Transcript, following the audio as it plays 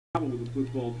with the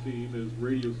football team as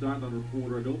radio sideline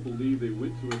reporter. I don't believe they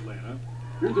went to Atlanta.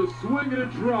 Here's a swing and a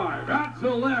drive out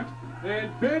to left,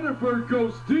 and Vanderford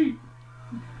goes deep.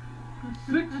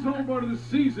 Sixth home run of the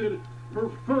season, her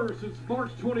first since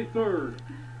March 23rd.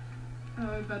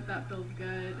 Oh, I bet that feels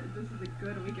good. This is a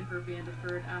good weekend for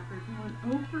Vanderford after going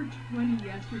 0 for 20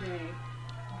 yesterday.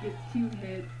 Gets 2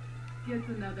 hits, gets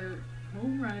another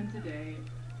home run today.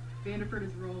 Vanderford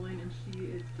is rolling, and she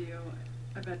is due.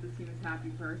 I bet this team is happy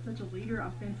for her. Such a leader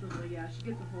offensively. Yeah, she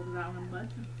gets a hold of that one,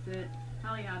 lets it sit.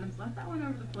 Hallie Adams left that one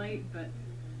over the plate, but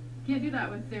can't do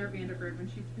that with Sara Vanderford when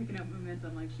she's picking up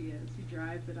momentum like she is. She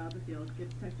drives it out of the field,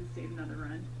 gives Texas State another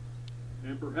run.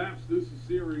 And perhaps this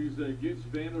series gets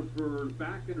Vanderford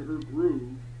back into her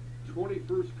groove.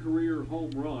 21st career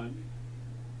home run.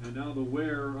 And now the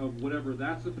wear of whatever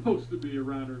that's supposed to be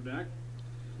around her neck.